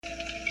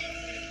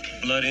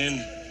Blood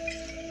in,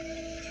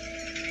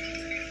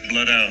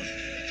 blood out.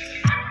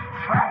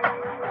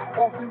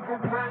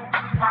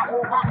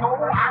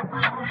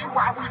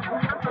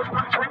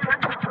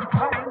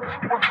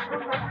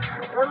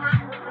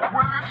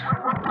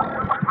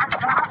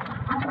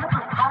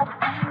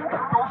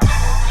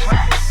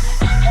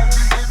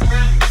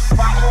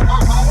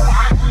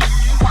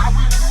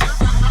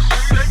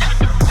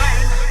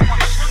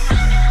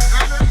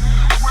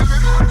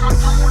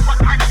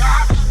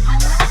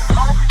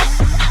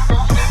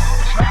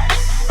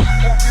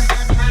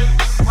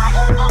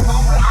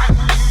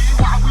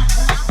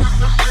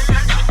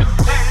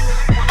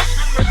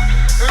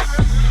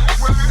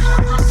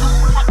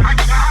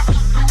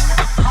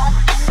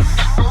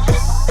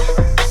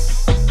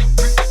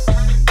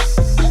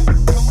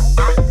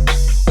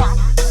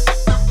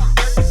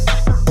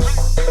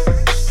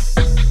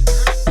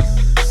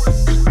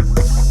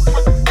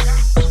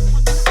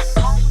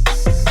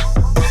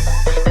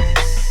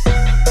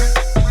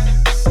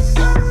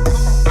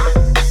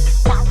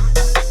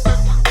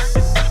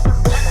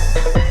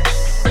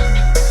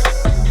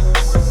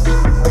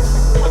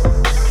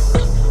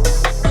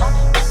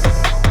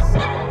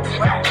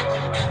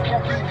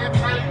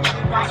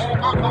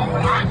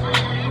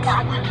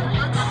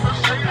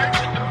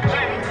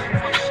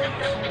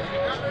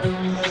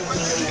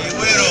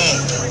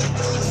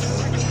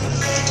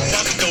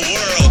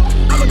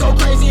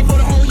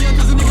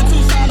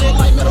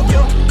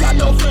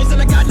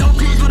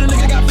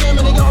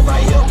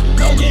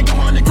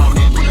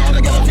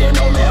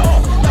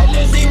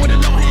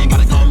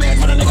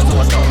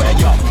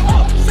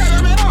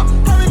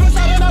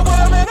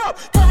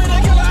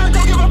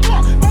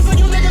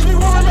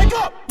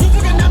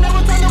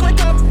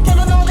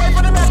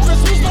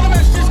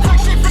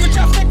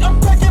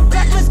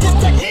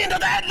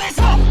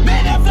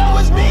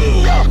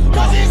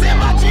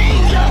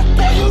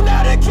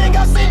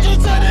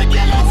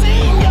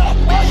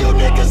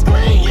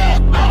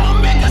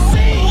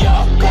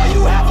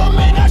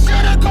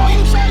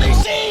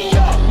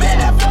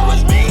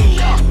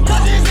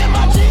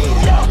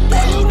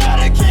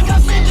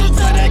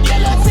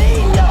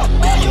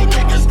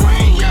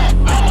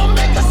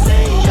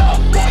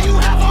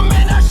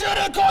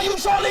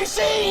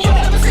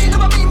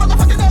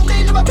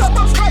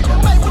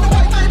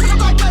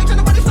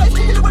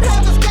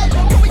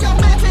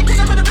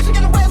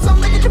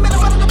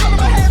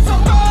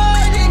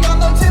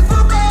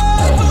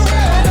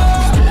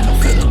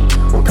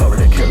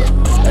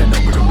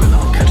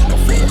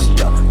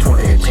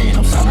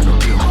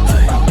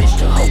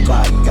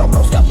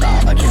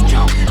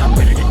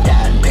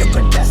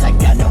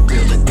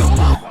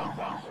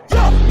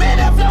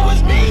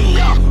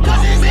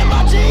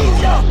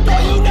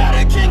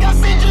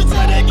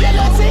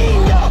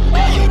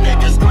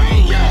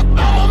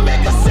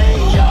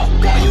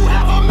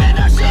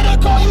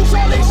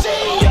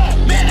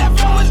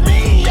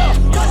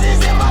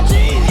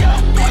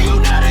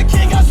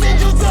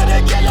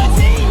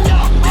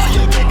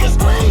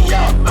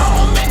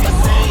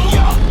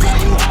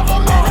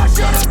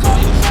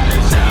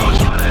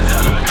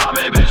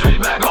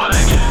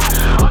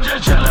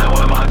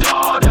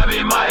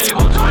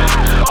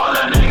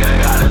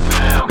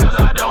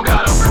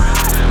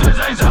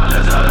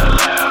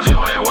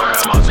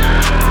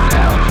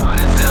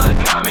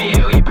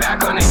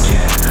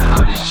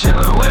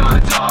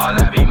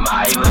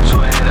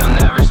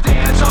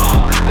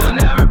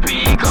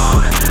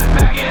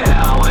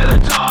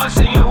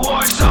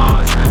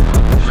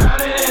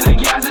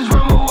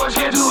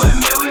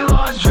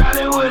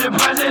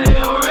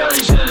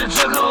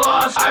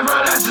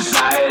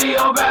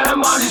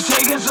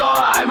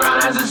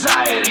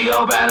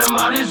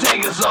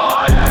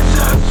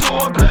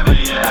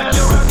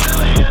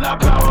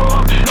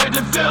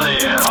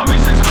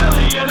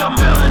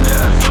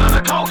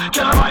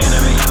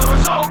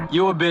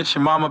 You a bitch,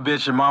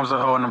 your mom's a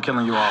hoe, and I'm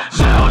killing you all.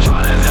 Still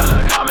trying to tell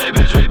the commie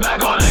bitch we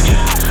back on again.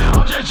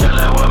 I'm just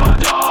chillin' with my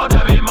dog,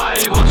 that be my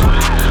evil twin.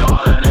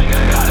 All the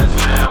nigga got is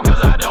fam, cause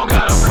I don't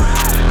got a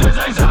friend. This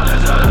ain't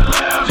silence of the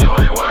lambs, you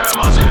ain't wearing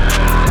my skin.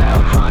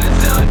 Still trying to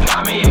tell the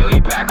commie, we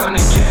back on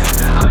again.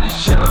 I'm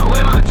just chillin'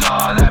 with my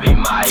dog, that be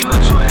my evil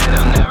twin.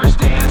 They'll never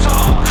stand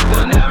tall,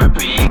 they'll never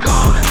be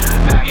gone.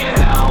 Back in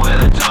hell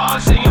with a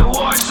dog, singing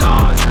war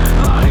songs.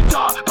 Bloody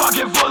dog,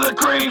 pocket full of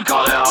cream,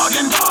 call it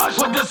Haagen-Dazs.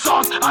 With the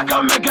sauce, I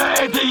can make an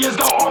atheist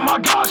go, oh my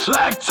gosh,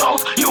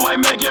 lactose. You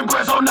ain't making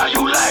bread, so now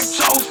you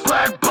lactose.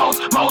 Black post,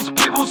 most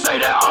people say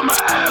that I'm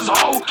an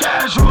asshole.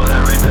 Casual,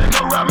 everything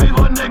around me,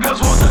 but niggas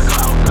want the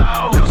clout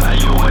now. You say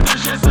you with the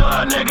shit, still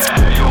a nigga,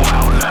 hear you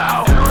out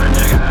loud. Every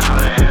nigga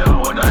out of here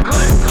with the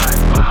click, clack,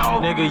 pow.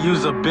 Nigga,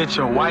 you's a bitch,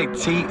 your white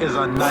tee is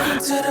a night.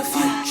 Welcome to the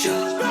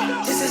future,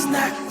 this is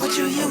not what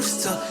you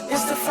used to.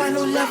 It's the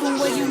final level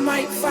where you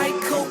might fight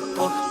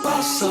Cooper.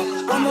 Boss up,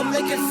 I'ma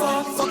make it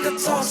fall, fuck a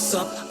toss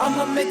up.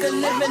 I'ma make a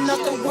living of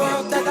the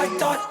world that I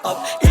thought up.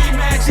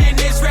 Imagine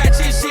this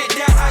ratchet shit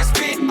that I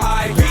spit.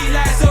 I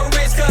realize the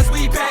risk cause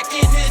we back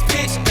in this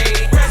bitch.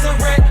 Ay,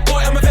 resurrect,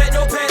 boy I'm a vet,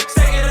 no pet.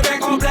 Stay in the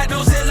back, all black,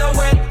 no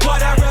silhouette.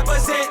 What I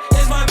represent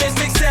is my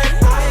mystic set.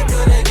 I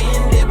could've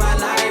ended my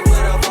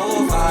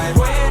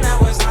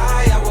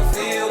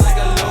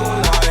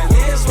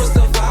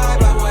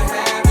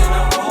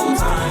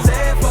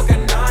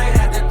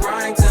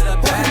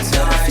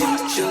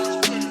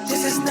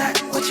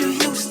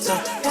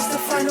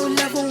final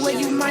level where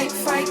you might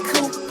fight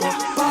Cooper.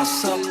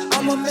 Boss up,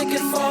 I'ma make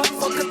it fall,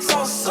 fuck a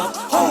toss up.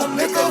 I'ma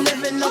make a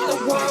living of the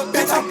world.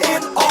 Bitch, I'm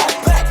in all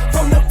black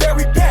from the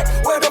very back.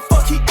 Where the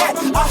fuck he at?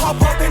 I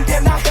hop up and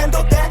then I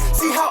handle that.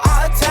 See how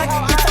I attack?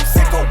 Bitch, I'm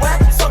sick of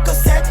whack. Sucker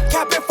set,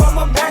 capping from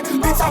a Mac.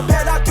 Bitch, I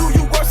bet I do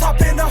you worse.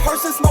 Hop in a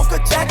hearse and smoke a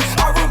jack.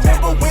 I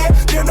remember when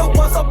dinner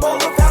was a bowl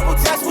of Apple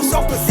Jacks. Was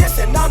your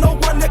position? I know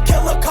when the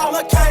killer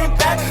caller came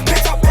back.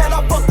 Bitch, I bet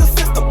I fucked the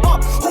system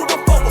up. Who the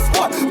fuck was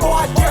what? Boy,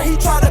 I dare he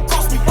try to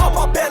toss me up.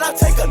 I bet I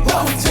take another.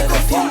 Welcome to the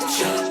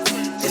future.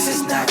 This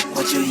is not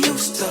what you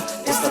used to.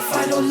 It's the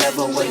final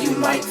level where you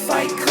might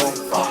fight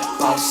Cooper.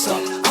 Boss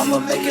up, I'ma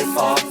make it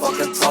fall, fuck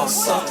a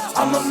toss up.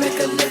 I'ma make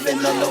a living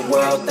in the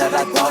world that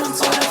I thought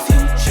was on the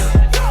future.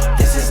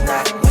 This is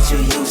not what you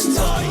used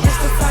to. It's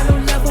the final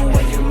level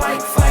where you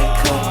might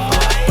fight Cooper.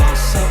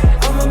 Boss up,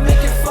 I'ma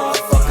make it fall,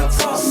 fuck a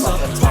toss up.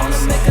 I'ma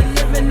make a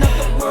living in the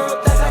world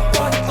that I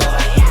thought was.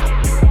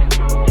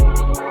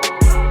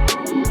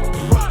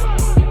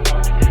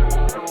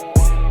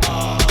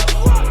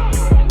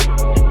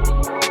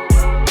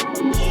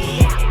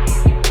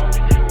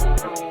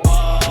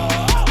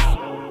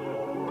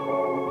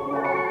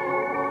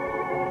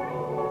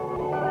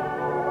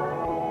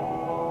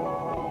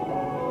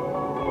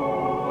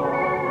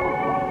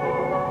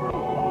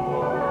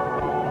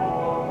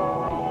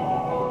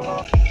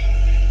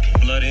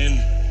 Blood in,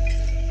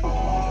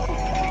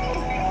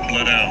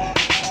 blood out.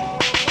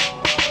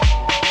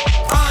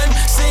 I'm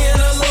seeing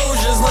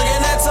illusions,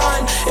 looking at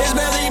time. It's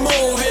barely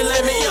moving,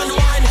 let me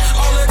unwind.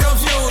 All the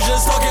confusion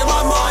stuck in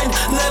my mind.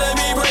 Letting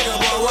me break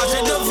up while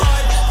watching the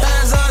vibe.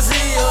 As I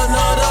see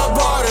another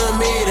part of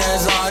me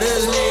that's hard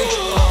as me.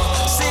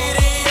 See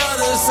the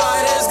other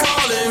side is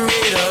calling me,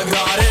 the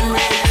God in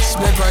me.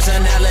 Split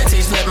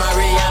personality, split my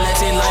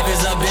reality. Life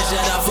is a bitch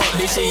that I fuck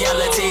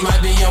bestiality.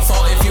 Might be your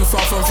fault if you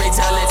fall from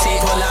fatality.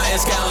 Pull out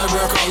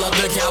Excalibur, call up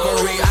the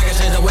cavalry. I can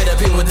change the way that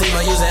people think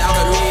by using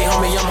alchemy.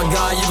 Homie, I'm a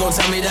god, you gon'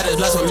 tell me that it's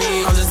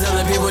blasphemy. I'm just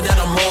telling people that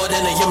I'm more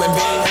than a human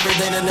being.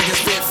 Everything that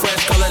niggas spit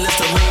fresh, call it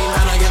Listerine.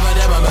 I don't give a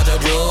damn about your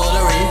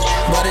jewelry,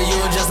 but you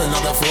are just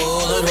another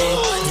fool to me.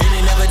 You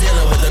ain't never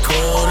dealing with the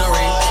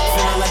coonery.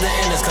 Feeling like the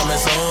end is coming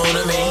soon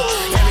to me.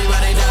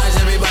 Everybody dies,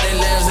 everybody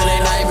lives in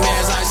their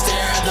nightmares. I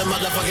stare at the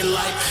motherfucking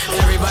light.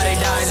 Everybody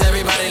dies,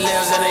 everybody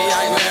lives in a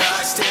nightmare.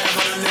 I stare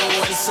for the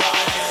new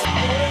inside.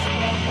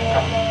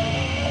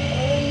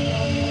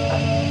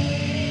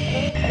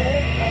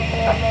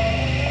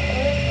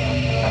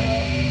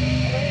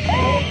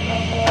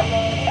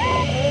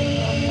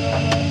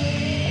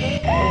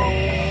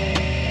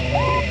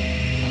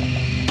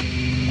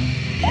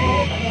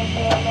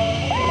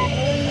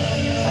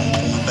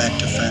 Going back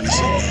to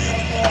fantasy land,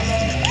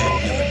 anything a cat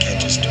never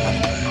catches to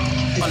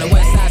anywhere. On the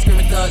west side,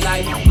 screaming thug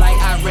life, like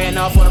I ran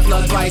off on the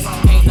plug twice.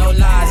 Ain't no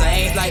lies, I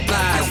ain't like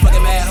lies.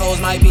 Fucking mad hoes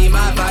might be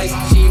my vice.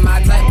 She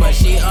my type, but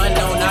she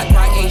unknown. Not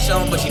quite ain't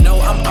shown, but she know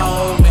I'm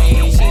on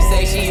me. She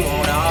say she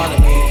want all of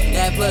me.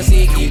 That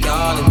pussy keep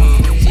calling me.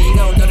 She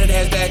gon' throw that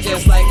ass back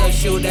just like a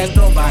shoe that's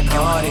thrown by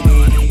Cardi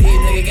B. These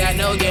niggas got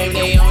no game,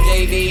 they on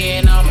JV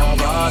and I'm on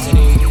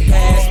varsity.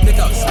 Pass, pick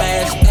up,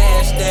 smash,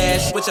 dash,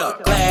 dash. Switch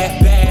up,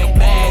 glad, bag,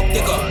 mag,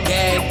 pick up,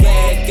 gag,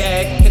 gag,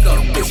 gag, pick up.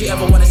 If she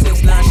ever wanted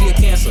 6'9", she a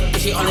cancer.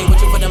 If she only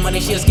with you for the money,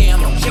 she a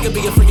scammer. She could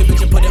be a freaking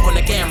bitch and put it on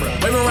the camera.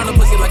 Wave around the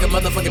pussy like a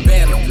motherfucking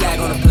banner. Flag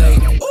on the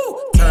plate. Ooh,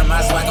 turn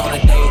my swag on a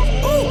date.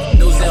 Ooh,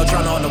 new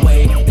Zeltron on the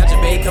way. Got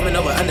your babe coming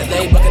over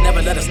underlay, but can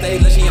never let her stay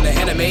unless she in the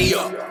anime.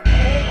 Yo.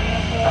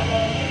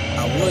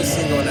 I would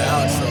sing on the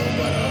outro,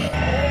 but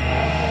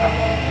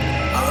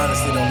I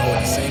honestly don't know what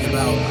to sing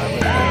about. I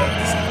really don't know what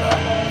to sing about.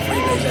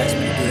 Freebase asked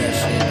me to do that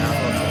shit. I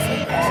don't know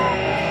Freebase.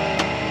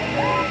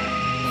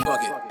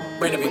 Fuck it.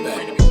 Bring the beat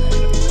back.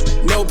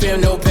 No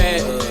pen, no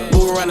pad.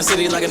 Move around the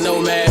city like a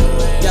nomad.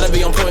 Gotta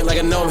be on point like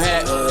a gnome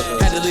hat.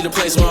 Had to leave the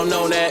place where I'm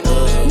known at.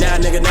 Now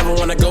nigga never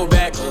wanna go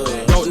back.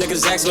 Broke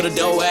niggas ask where the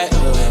dough at.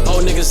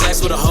 Old niggas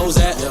ask where the hoes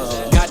at.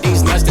 Got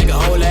these nuts, they can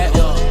hold that.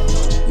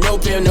 No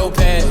pen, no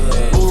pad.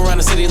 Move around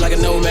the city like a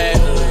nomad.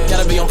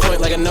 Gotta be on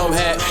point like a gnome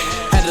hat.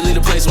 Had to leave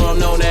the place where I'm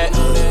known at.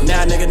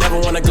 Now nigga never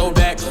wanna go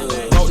back.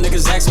 Broke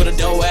niggas ask where the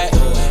dough at.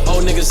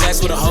 Old niggas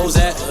ask where the hoes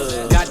at.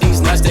 Got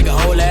these nuts, they can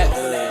hold that.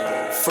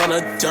 From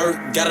the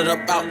dirt, got it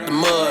up out the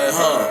mud,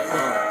 huh?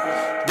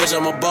 Bitch,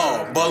 I'm a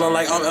ball, ballin'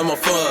 like I'm Emma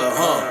Fudd,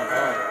 huh?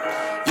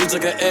 You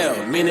took a L,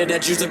 meaning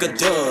that you took a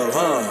dub,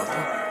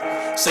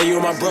 huh? Say you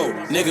my bro,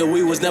 nigga,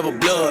 we was never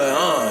blood,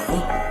 huh?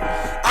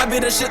 I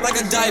beat the shit like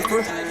a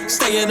diaper,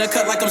 stay in the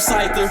cut like I'm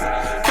Scyther.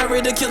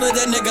 Carry the killer,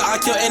 that nigga, I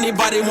kill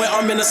anybody when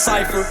I'm in a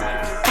cypher.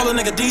 Call a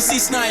nigga DC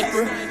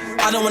sniper,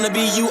 I don't wanna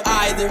be you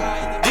either.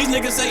 These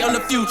niggas say I'm the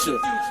future,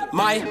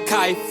 my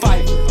Kai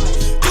Pfeiffer.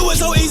 Do it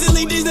so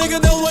easily, these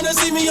niggas don't wanna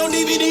see me on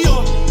DVD,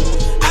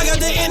 I got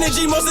the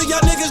energy, most of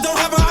y'all niggas don't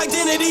have an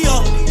identity,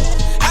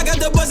 I got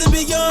the buzzing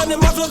beyond, and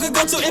my flow could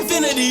go to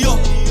infinity,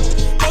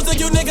 Most of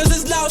you niggas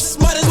is lost,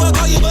 might as well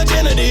call you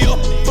virginity,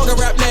 Fuck a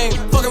rap name,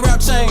 fuck a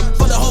rap chain,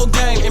 for the whole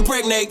gang,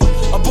 impregnate.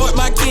 Abort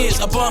my kids,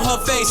 up on her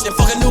face, and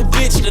fuck a new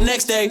bitch the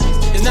next day.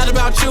 It's not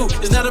about you,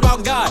 it's not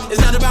about God, it's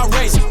not about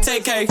race.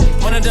 Take K,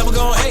 when the devil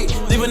gon' hate,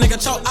 leave a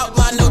nigga chalk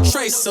outline, no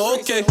trace, so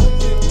okay.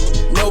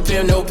 No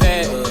pen, no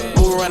pad,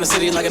 move around the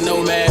city like a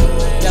nomad.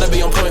 Gotta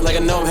be on point like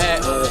a gnome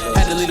hat.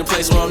 Had to leave the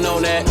place where I'm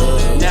known at.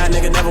 Now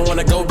nigga never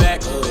wanna go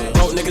back.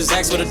 Broke niggas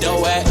ask where the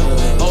dough at.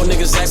 Old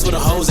niggas ask where the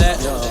hoes at.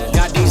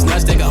 Got these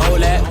nuts, they can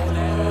hold that.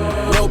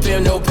 No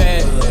pen, no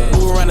pad,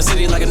 move around the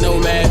city like a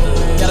nomad.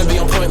 Gotta be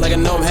on point like a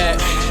gnome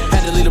hat.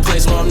 Had to leave the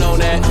place where I'm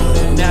known at.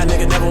 Now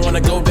nigga never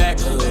wanna go back.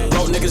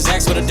 Broke niggas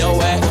ask where the dough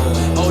at.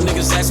 Old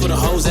niggas ask where the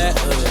hoes at.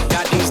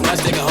 Got these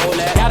nuts, they can hold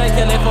that. Gotta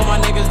kill it for my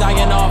niggas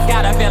dying off.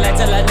 Gotta feel it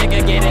till a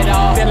nigga get it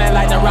off. Feeling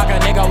like the rock, a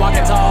nigga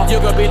walking tall. You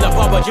could be the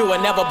pro, but you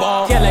would never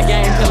ball. Kill a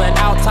game, killing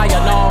out, tie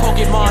long.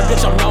 Pokemon,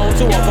 bitch, I'm known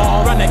to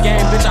evolve. Run the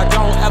game, bitch, I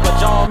don't ever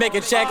jaw. Make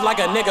it check like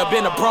a nigga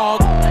been a prog.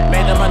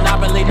 Made a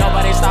monopoly,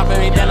 nobody stopping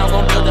me. Then I'm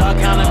gon' build the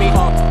economy.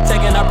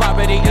 Taking the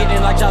property,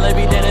 eating like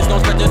Jollibee. Then it's gon'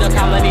 spread to the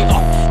colony.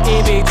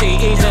 EBT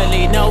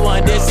easily, no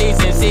one this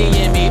season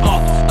seeing me.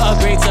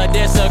 Agree to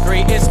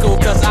disagree, it's cool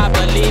cause I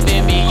believe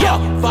in me.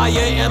 Fire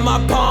in my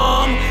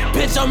palm,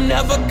 bitch, I'm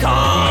never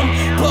calm.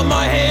 Put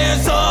my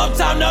hands up,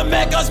 time to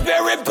make a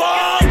spirit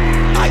bomb.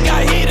 I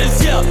got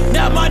heaters, yeah,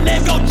 now my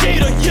name go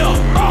Jeter, yeah.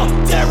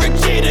 Derek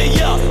Jeter,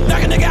 yeah,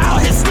 knock a nigga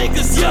out his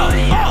sneakers,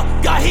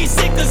 yeah. Got heat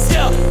seekers,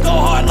 yeah, go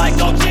hard like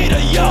go Jeter,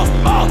 yeah.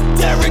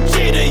 Derek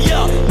Jeter,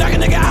 yeah, knock a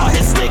nigga out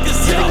his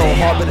sneakers, yeah. Go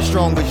hard with a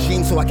strong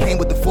regime, so I came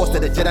with the force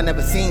that a jet I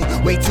never seen.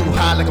 Way too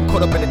high, like I'm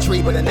caught up in a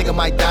tree, but a nigga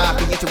might die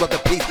if he interrupt the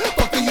peace.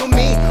 Fuck do you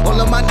mean? All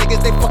of my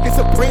niggas, they fucking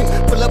supreme.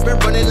 Pull up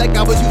and run it like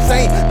I was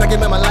Usain. Like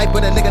I'm in my life,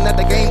 but a nigga not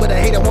the game. But a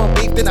hater want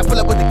beef, then I pull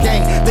up with the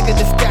gang. Look at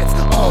the stats,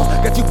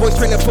 got you boys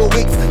training for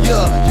weeks.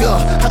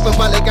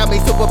 Hyperbolic, got me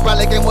super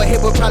brolic, and what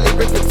hit will probably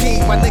break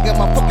fatigue. My nigga,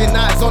 my fucking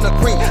eyes on the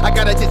green. I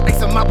gotta just X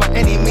them out by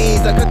any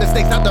means. I cut the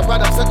stakes out the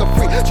ride, I'm sucker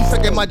free. She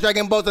sucking my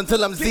Dragon Balls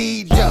until I'm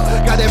Z'd,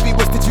 yeah. Got every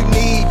wish that you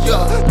need,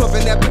 yeah.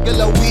 Puffin' that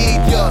piccolo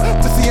weed,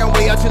 yeah. Pussy, I'm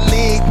way out your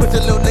league. Put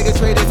your little nigga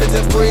straight into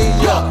debris,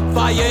 yeah.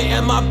 Fire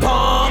in my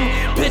palm,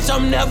 bitch,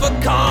 I'm never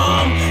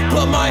calm.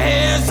 Put my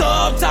hands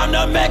up, time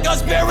to make a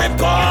spirit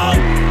bomb.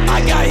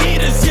 I got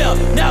heaters, yeah,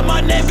 now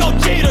my name go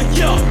Jeter,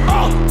 yeah.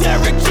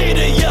 Derek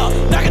Jeter, yeah,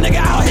 knock a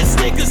nigga out his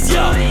sneakers,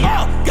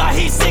 yeah. Got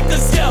heat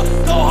seekers, yeah,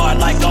 go hard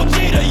like go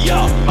Jeter,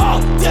 yeah.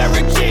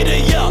 Derek Jeter,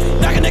 yeah,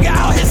 knock a nigga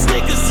out his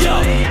sneakers,